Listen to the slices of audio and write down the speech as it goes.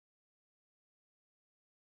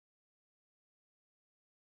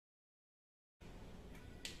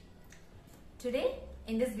Today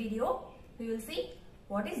in this video we will see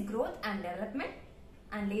what is growth and development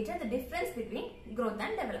and later the difference between growth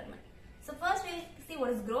and development. So first we will see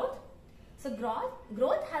what is growth. So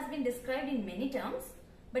growth has been described in many terms,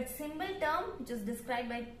 but simple term which is described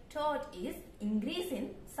by Todd is increase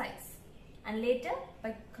in size, and later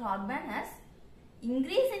by Krugman as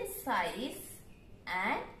increase in size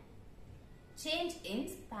and change in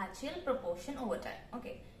spatial proportion over time.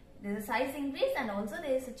 Okay, there is a size increase and also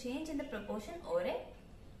there is a change in the proportion over a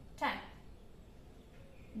time.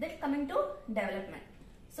 Then coming to development.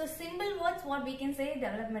 So simple words, what we can say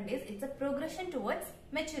development is, it's a progression towards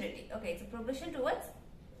maturity. Okay, it's a progression towards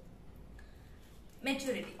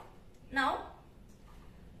maturity. Now,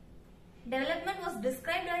 development was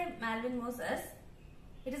described by Malvin Morse as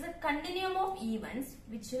it is a continuum of events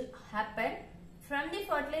which will happen from the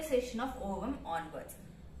fertilization of ovum onwards.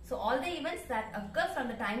 So all the events that occur from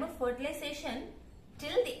the time of fertilization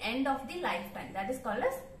till the end of the lifetime, that is called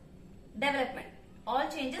as development. All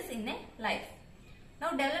changes in a life.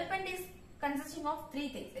 Now development is consisting of three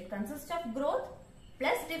things. It consists of growth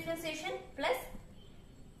plus differentiation plus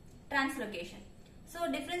translocation.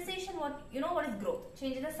 So differentiation, what is growth?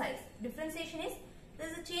 Change in the size. Differentiation is there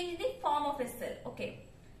is a change in the form of a cell. Okay.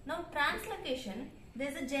 Now translocation, there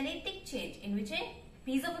is a genetic change in which a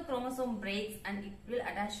piece of a chromosome breaks and it will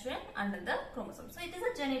attach to another chromosome. So it is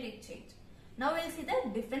a genetic change. Now we will see the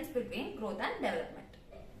difference between growth and development.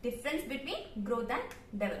 Difference between growth and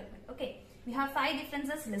development. Okay. We have 5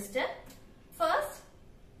 differences listed. First,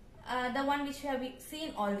 the one which we have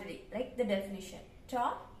seen already, like the definition.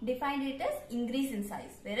 Todd defined it as increase in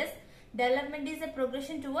size, whereas development is a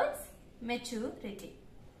progression towards maturity.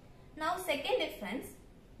 Now, second difference,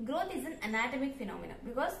 growth is an anatomic phenomenon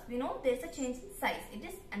because we know there is a change in size. It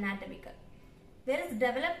is anatomical. Whereas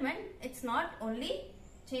development, it's not only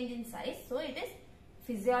change in size, so it is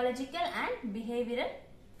physiological and behavioral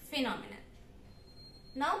phenomenon.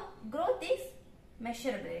 Now, growth is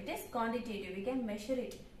measurable. It is quantitative. We can measure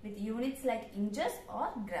it with units like inches or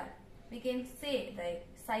gram. We can say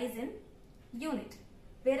the size in unit.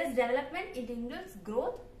 Whereas development, it includes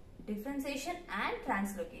growth, differentiation and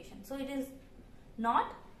translocation. So, it is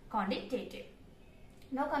not quantitative.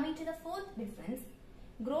 Now, coming to the fourth difference,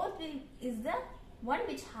 growth is the one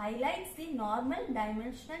which highlights the normal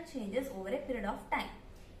dimensional changes over a period of time.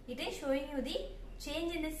 It is showing you the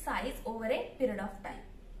change in the size over a period of time.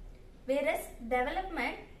 Whereas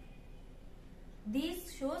development,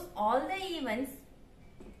 these shows all the events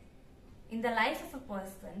in the life of a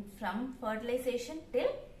person from fertilization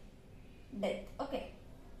till death. Okay.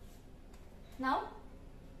 Now,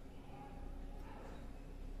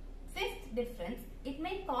 fifth difference, it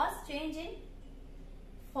may cause change in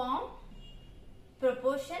form,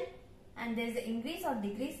 proportion, and there is an increase or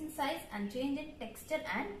decrease in size and change in texture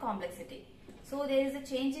and complexity. So there is a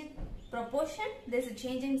change in proportion, there is a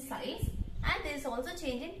change in size, and there is also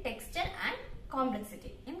change in texture and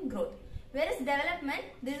complexity in growth. Whereas development,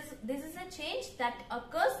 this is a change that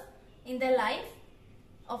occurs in the life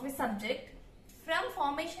of a subject from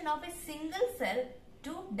formation of a single cell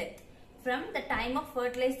to death. From the time of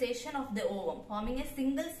fertilization of the ovum, forming a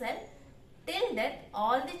single cell till death,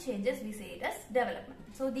 all the changes we say it as development.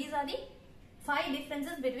 So these are the 5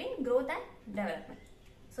 differences between growth and development.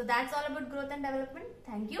 So that's all about growth and development.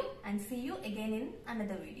 Thank you and see you again in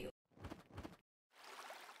another video.